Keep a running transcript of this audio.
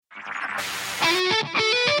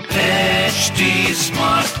HT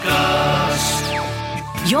Smartcast.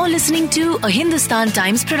 You're listening to a Hindustan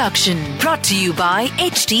Times production brought to you by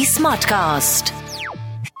HT Smartcast.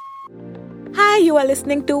 Hi, you are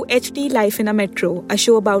listening to HT Life in a Metro, a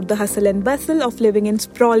show about the hustle and bustle of living in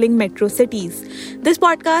sprawling metro cities. This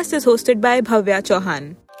podcast is hosted by Bhavya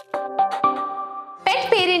Chauhan.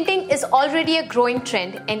 Pet parenting is already a growing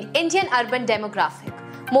trend in Indian urban demographic.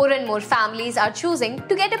 More and more families are choosing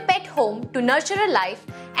to get a pet home to nurture a life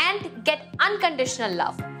and get unconditional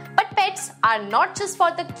love. But pets are not just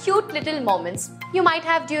for the cute little moments you might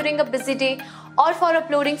have during a busy day or for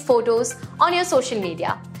uploading photos on your social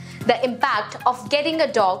media. The impact of getting a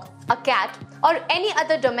dog, a cat, or any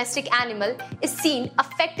other domestic animal is seen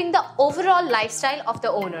affecting the overall lifestyle of the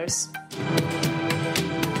owners.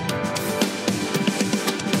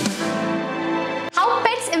 How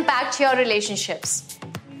pets impact your relationships?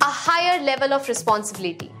 A higher level of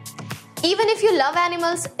responsibility. Even if you love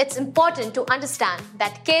animals, it's important to understand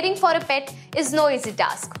that caring for a pet is no easy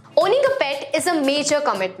task. Owning a pet is a major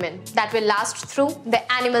commitment that will last through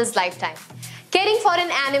the animal's lifetime. Caring for an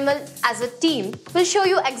animal as a team will show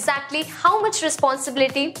you exactly how much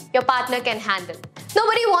responsibility your partner can handle.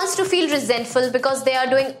 Nobody wants to feel resentful because they are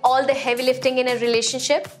doing all the heavy lifting in a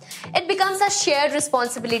relationship. It becomes a shared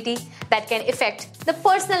responsibility that can affect the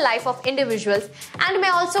personal life of individuals and may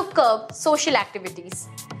also curb social activities.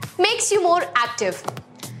 Makes you more active.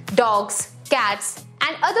 Dogs, cats,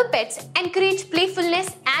 and other pets encourage playfulness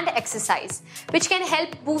and exercise, which can help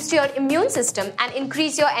boost your immune system and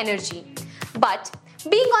increase your energy. But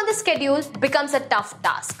being on the schedule becomes a tough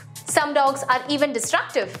task. Some dogs are even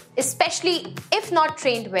destructive, especially if not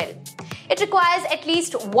trained well. It requires at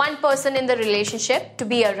least one person in the relationship to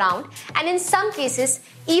be around and in some cases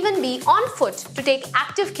even be on foot to take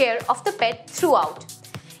active care of the pet throughout.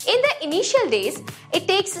 In the initial days, it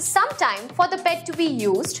takes some time for the pet to be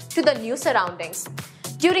used to the new surroundings.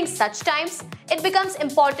 During such times, it becomes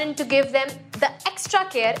important to give them the extra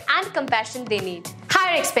care and compassion they need.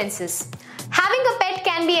 Higher expenses. Having a pet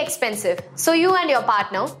can be expensive, so you and your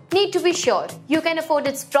partner need to be sure you can afford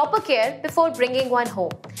its proper care before bringing one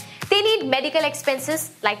home. They need medical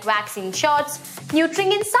expenses like vaccine shots,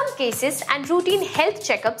 neutering in some cases, and routine health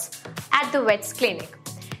checkups at the vet's clinic.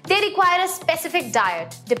 They require a specific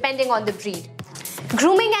diet depending on the breed.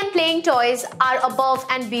 Grooming and playing toys are above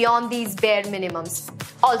and beyond these bare minimums.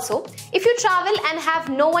 Also, if you travel and have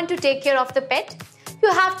no one to take care of the pet,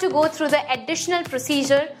 you have to go through the additional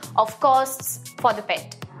procedure of costs for the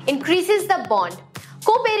pet. Increases the bond.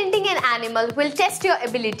 Co-parenting an animal will test your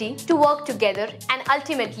ability to work together and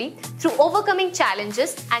ultimately, through overcoming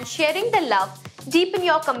challenges and sharing the love, deepen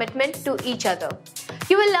your commitment to each other.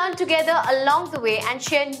 You will learn together along the way and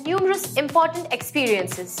share numerous important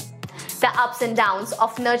experiences. The ups and downs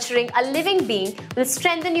of nurturing a living being will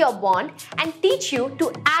strengthen your bond and teach you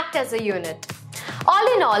to act as a unit.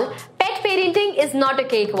 All in all, pet parenting is not a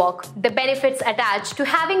cakewalk. The benefits attached to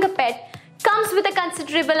having a pet comes with a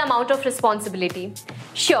considerable amount of responsibility.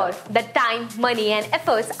 Sure, the time, money and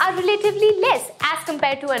efforts are relatively less as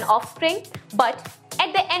compared to an offspring, but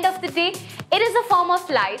at the end of the day, it is a form of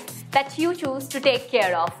life that you choose to take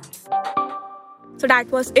care of. So that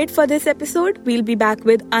was it for this episode. We'll be back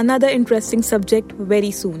with another interesting subject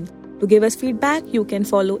very soon. To give us feedback, you can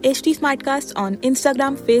follow HT Smartcast on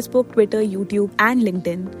Instagram, Facebook, Twitter, YouTube and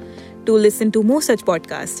LinkedIn. To listen to more such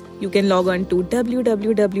podcasts, you can log on to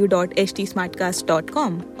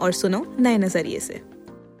www.htsmartcast.com or suno naye nazariye se.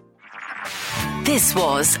 This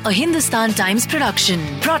was a Hindustan Times production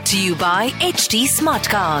brought to you by HT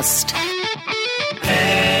Smartcast.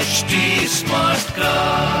 HT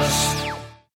Smartcast.